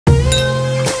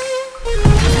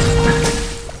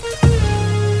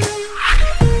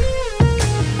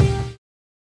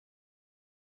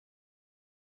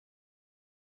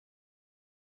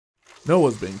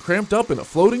Noah's been cramped up in a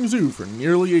floating zoo for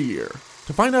nearly a year.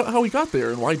 To find out how he got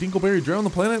there and why Dinkleberry drowned the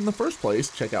planet in the first place,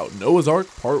 check out Noah's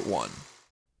Ark Part 1.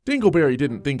 Dinkleberry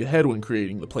didn't think ahead when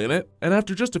creating the planet, and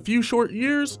after just a few short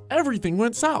years, everything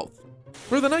went south.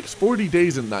 For the next 40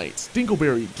 days and nights,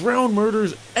 Dinkleberry drown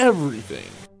murders everything.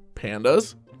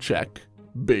 Pandas? Check.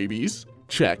 Babies?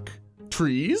 Check.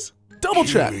 Trees? Double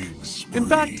check! In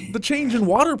fact, the change in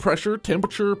water pressure,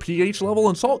 temperature, pH level,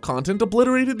 and salt content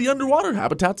obliterated the underwater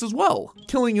habitats as well,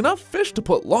 killing enough fish to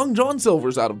put Long John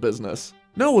Silver's out of business.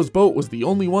 Noah's boat was the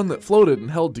only one that floated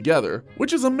and held together,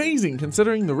 which is amazing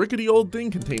considering the rickety old thing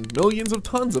contained millions of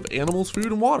tons of animals, food,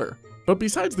 and water. But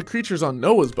besides the creatures on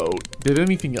Noah's boat, did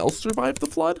anything else survive the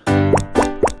flood?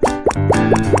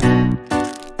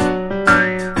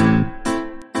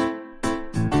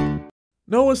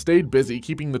 Noah stayed busy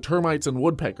keeping the termites and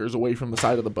woodpeckers away from the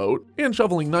side of the boat and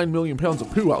shoveling 9 million pounds of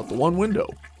poo out the one window.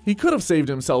 He could have saved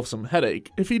himself some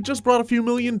headache if he'd just brought a few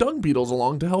million dung beetles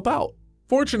along to help out.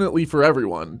 Fortunately for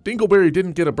everyone, Dinkleberry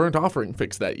didn't get a burnt offering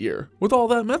fix that year. With all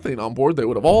that methane on board, they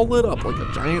would have all lit up like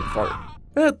a giant fart.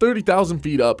 At 30,000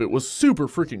 feet up, it was super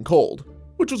freaking cold,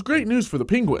 which was great news for the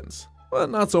penguins, but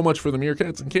not so much for the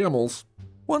meerkats and camels.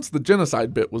 Once the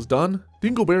genocide bit was done,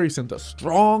 Dinkleberry sent a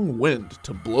strong wind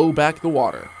to blow back the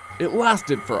water. It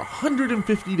lasted for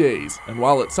 150 days, and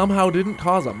while it somehow didn't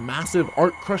cause a massive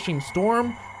arc-crushing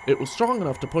storm, it was strong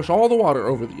enough to push all the water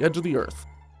over the edge of the earth.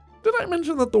 Did I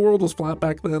mention that the world was flat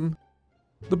back then?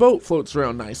 The boat floats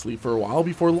around nicely for a while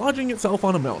before lodging itself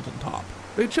on a mountaintop.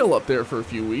 They chill up there for a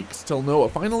few weeks till Noah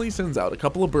finally sends out a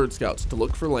couple of bird scouts to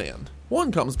look for land. One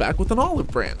comes back with an olive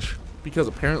branch, because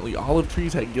apparently olive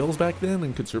trees had gills back then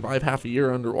and could survive half a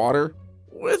year underwater.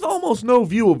 With almost no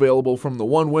view available from the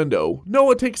one window,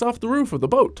 Noah takes off the roof of the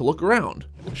boat to look around.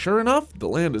 And sure enough, the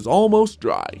land is almost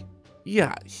dry.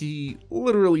 Yeah, he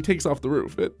literally takes off the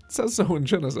roof. It says so in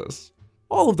Genesis.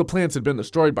 All of the plants had been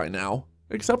destroyed by now,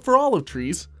 except for olive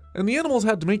trees, and the animals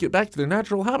had to make it back to their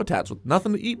natural habitats with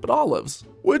nothing to eat but olives.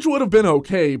 Which would have been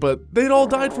okay, but they'd all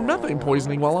died from methane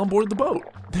poisoning while on board the boat.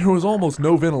 There was almost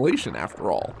no ventilation after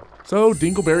all. So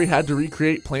Dinkleberry had to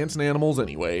recreate plants and animals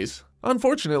anyways.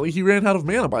 Unfortunately, he ran out of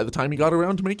mana by the time he got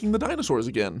around to making the dinosaurs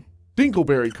again.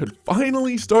 Dinkleberry could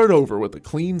finally start over with a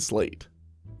clean slate.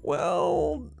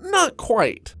 Well, not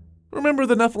quite. Remember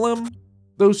the Nephilim?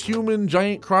 Those human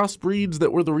giant crossbreeds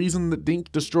that were the reason that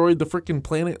Dink destroyed the frickin'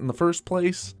 planet in the first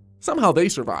place? Somehow they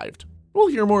survived. We'll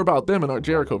hear more about them in our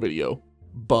Jericho video.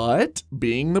 But,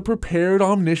 being the prepared,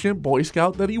 omniscient Boy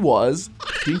Scout that he was,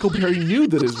 Dinkleberry knew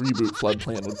that his reboot flood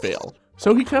plan would fail,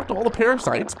 so he kept all the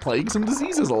parasites, plagues, and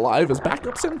diseases alive as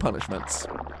backup sin punishments.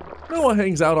 Noah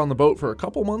hangs out on the boat for a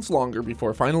couple months longer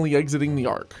before finally exiting the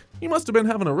Ark. He must have been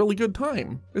having a really good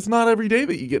time. It's not every day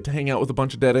that you get to hang out with a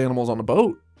bunch of dead animals on a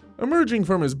boat. Emerging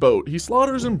from his boat, he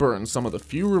slaughters and burns some of the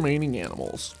few remaining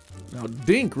animals. Now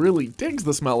Dink really digs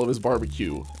the smell of his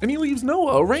barbecue, and he leaves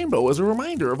Noah a rainbow as a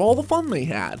reminder of all the fun they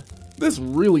had. This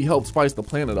really helped spice the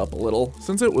planet up a little,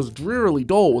 since it was drearily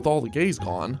dull with all the gays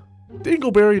gone.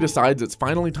 Dinkleberry decides it's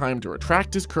finally time to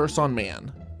retract his curse on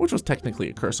man, which was technically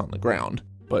a curse on the ground,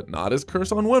 but not his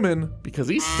curse on women, because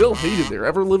he still hated their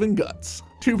ever-living guts.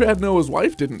 Too bad Noah's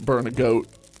wife didn't burn a goat.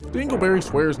 Dinkleberry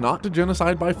swears not to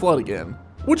genocide by flood again,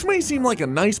 which may seem like a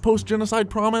nice post-genocide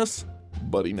promise,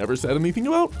 but he never said anything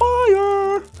about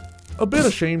fire. A bit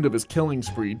ashamed of his killing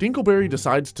spree, Dinkleberry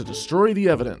decides to destroy the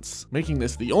evidence, making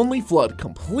this the only flood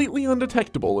completely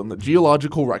undetectable in the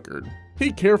geological record.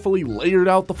 He carefully layered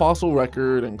out the fossil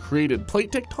record and created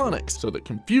plate tectonics so that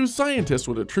confused scientists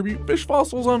would attribute fish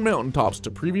fossils on mountaintops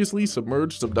to previously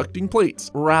submerged subducting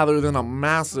plates, rather than a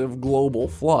massive global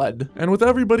flood. And with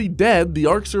everybody dead, the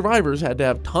Ark survivors had to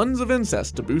have tons of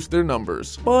incest to boost their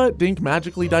numbers. But Dink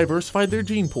magically diversified their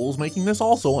gene pools, making this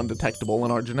also undetectable in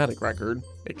our genetic record.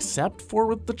 Except for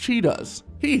with the cheetahs.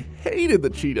 He hated the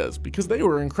cheetahs because they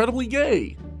were incredibly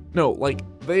gay. No, like,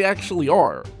 they actually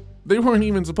are. They weren't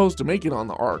even supposed to make it on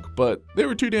the Ark, but they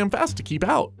were too damn fast to keep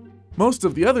out. Most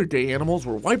of the other gay animals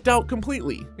were wiped out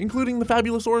completely, including the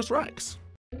Fabulosaurus Rex.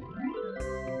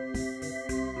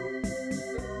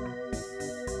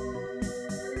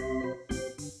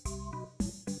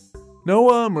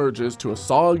 Noah emerges to a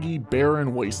soggy,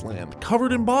 barren wasteland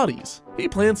covered in bodies. He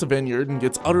plants a vineyard and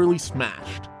gets utterly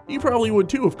smashed. You probably would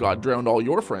too if God drowned all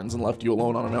your friends and left you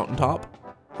alone on a mountaintop.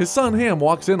 His son Ham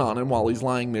walks in on him while he's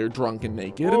lying there drunk and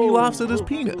naked, and he laughs at his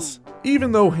penis.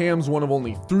 Even though Ham's one of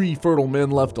only 3 fertile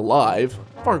men left alive,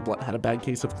 Fargblut had a bad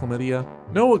case of chlamydia,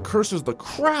 Noah curses the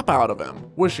crap out of him,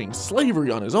 wishing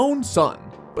slavery on his own son.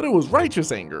 But it was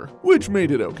righteous anger, which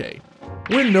made it okay.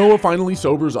 When Noah finally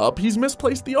sobers up, he's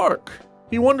misplaced the Ark.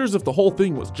 He wonders if the whole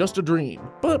thing was just a dream,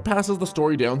 but passes the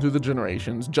story down through the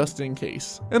generations just in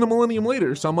case. And a millennium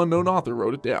later, some unknown author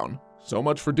wrote it down. So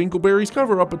much for Dinkleberry's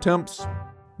cover-up attempts.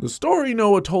 The story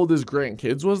Noah told his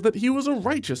grandkids was that he was a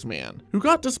righteous man who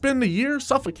got to spend a year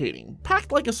suffocating,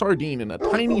 packed like a sardine in a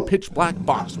tiny pitch-black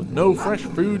box with no fresh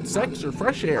food, sex, or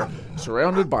fresh air,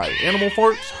 surrounded by animal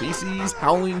farts, feces,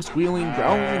 howling, squealing,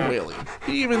 growling, and wailing.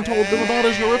 He even told them about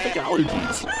his horrific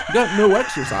allergies. He got no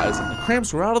exercise and the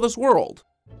cramps were out of this world.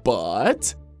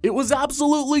 But it was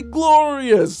absolutely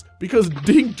glorious because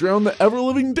Dink drowned the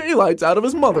ever-living daylights out of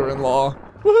his mother-in-law.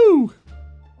 Woohoo!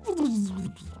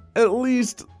 At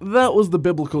least, that was the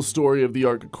biblical story of the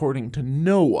ark according to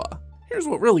Noah. Here's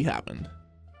what really happened.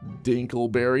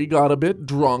 Dinkleberry got a bit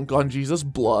drunk on Jesus'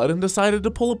 blood and decided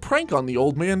to pull a prank on the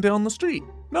old man down the street.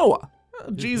 Noah.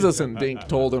 Jesus and Dink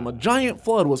told him a giant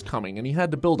flood was coming and he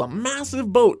had to build a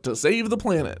massive boat to save the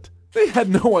planet. They had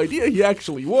no idea he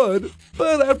actually would,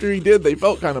 but after he did, they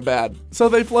felt kind of bad. So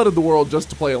they flooded the world just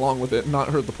to play along with it and not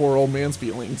hurt the poor old man's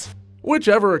feelings.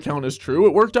 Whichever account is true,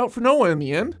 it worked out for Noah in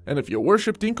the end, and if you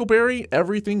worship Dinkleberry,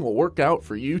 everything will work out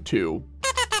for you too.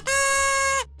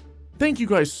 Thank you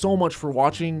guys so much for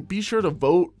watching. Be sure to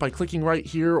vote by clicking right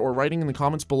here or writing in the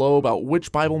comments below about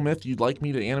which Bible myth you'd like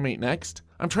me to animate next.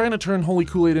 I'm trying to turn Holy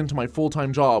Kool-Aid into my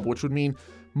full-time job, which would mean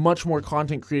much more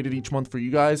content created each month for you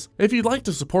guys. If you'd like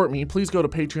to support me, please go to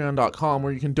patreon.com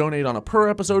where you can donate on a per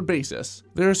episode basis.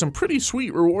 There are some pretty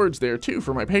sweet rewards there too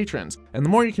for my patrons, and the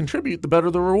more you contribute, the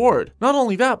better the reward. Not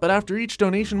only that, but after each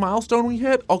donation milestone we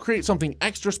hit, I'll create something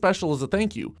extra special as a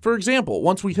thank you. For example,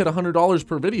 once we hit $100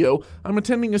 per video, I'm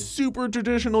attending a super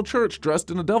traditional church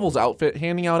dressed in a devil's outfit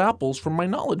handing out apples from my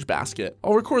knowledge basket.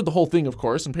 I'll record the whole thing of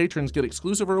course, and patrons get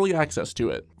exclusive early access to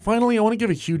it. Finally, I want to give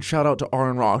a huge shout out to R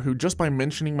and Raw, who just by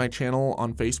mentioning my channel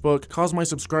on Facebook caused my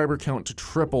subscriber count to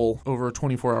triple over a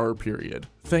 24-hour period.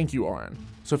 Thank you, Aaron.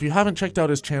 So if you haven't checked out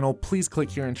his channel, please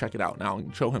click here and check it out now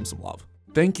and show him some love.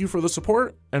 Thank you for the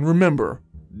support, and remember,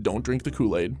 don't drink the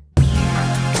Kool-Aid.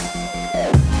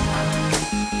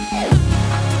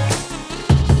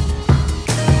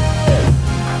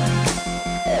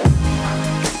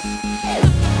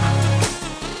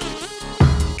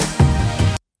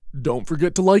 Don't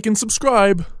forget to like and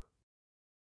subscribe.